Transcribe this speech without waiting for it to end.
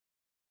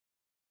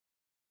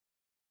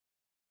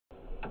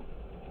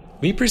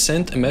We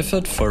present a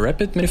method for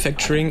rapid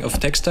manufacturing of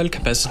textile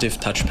capacitive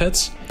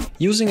touchpads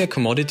using a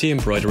commodity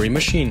embroidery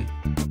machine.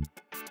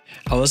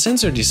 Our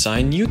sensor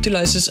design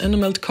utilizes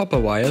enameled copper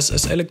wires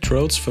as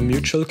electrodes for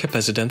mutual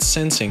capacitance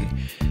sensing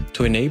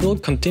to enable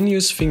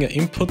continuous finger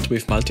input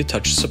with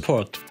multi-touch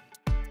support.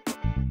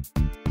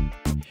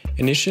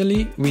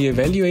 Initially, we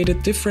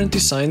evaluated different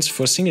designs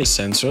for single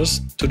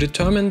sensors to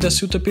determine their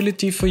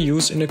suitability for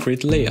use in a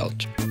grid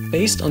layout.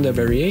 Based on their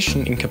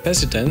variation in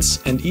capacitance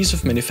and ease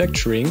of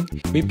manufacturing,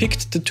 we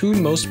picked the two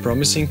most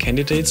promising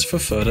candidates for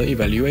further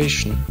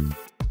evaluation.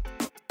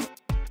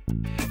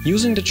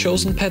 Using the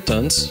chosen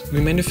patterns,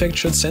 we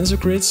manufactured sensor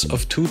grids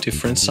of two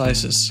different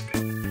sizes.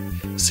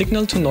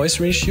 Signal-to-noise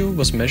ratio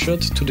was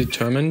measured to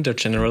determine their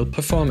general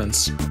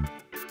performance.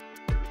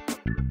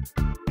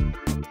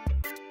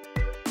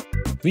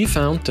 We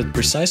found that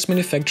precise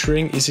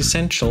manufacturing is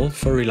essential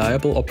for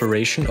reliable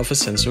operation of a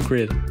sensor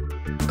grid.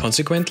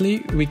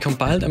 Consequently, we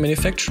compiled a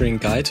manufacturing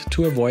guide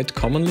to avoid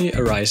commonly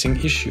arising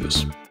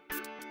issues.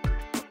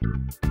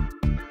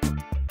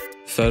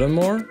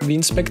 Furthermore, we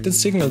inspected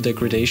signal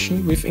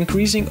degradation with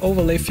increasing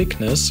overlay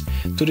thickness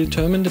to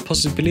determine the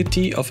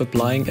possibility of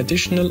applying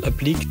additional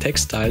oblique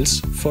textiles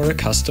for a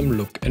custom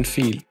look and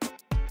feel.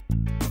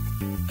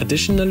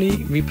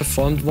 Additionally, we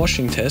performed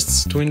washing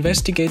tests to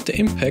investigate the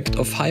impact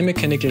of high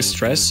mechanical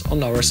stress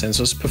on our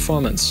sensor's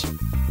performance.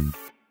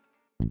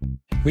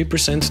 We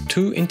present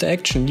two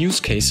interaction use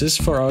cases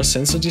for our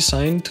sensor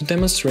design to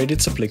demonstrate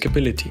its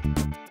applicability.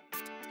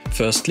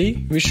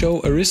 Firstly, we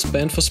show a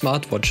wristband for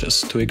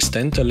smartwatches to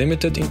extend their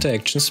limited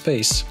interaction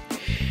space.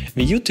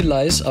 We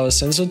utilize our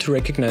sensor to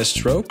recognize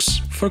strokes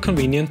for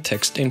convenient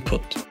text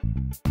input.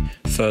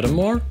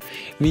 Furthermore,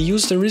 we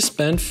use the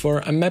wristband for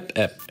a map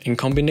app in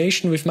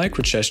combination with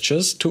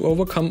microgestures to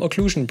overcome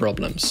occlusion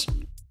problems.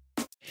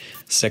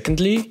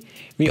 Secondly,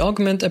 we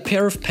augment a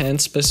pair of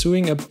pants by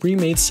sewing a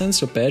pre-made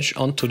sensor badge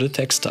onto the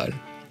textile.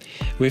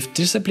 With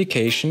this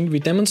application, we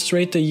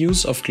demonstrate the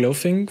use of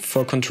clothing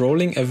for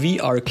controlling a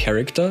VR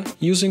character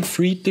using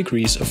 3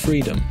 degrees of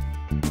freedom.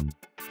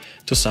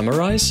 To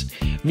summarize,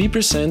 we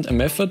present a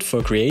method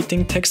for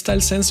creating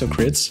textile sensor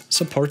grids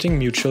supporting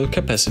mutual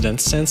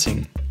capacitance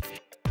sensing.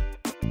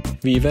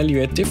 We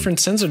evaluate different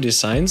sensor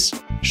designs,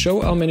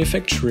 show our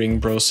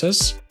manufacturing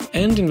process,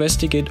 and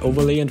investigate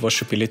overlay and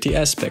washability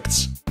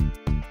aspects.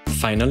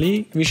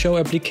 Finally, we show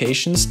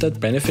applications that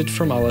benefit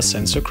from our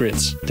sensor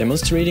grids,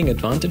 demonstrating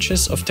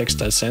advantages of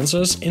textile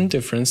sensors in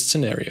different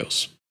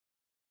scenarios.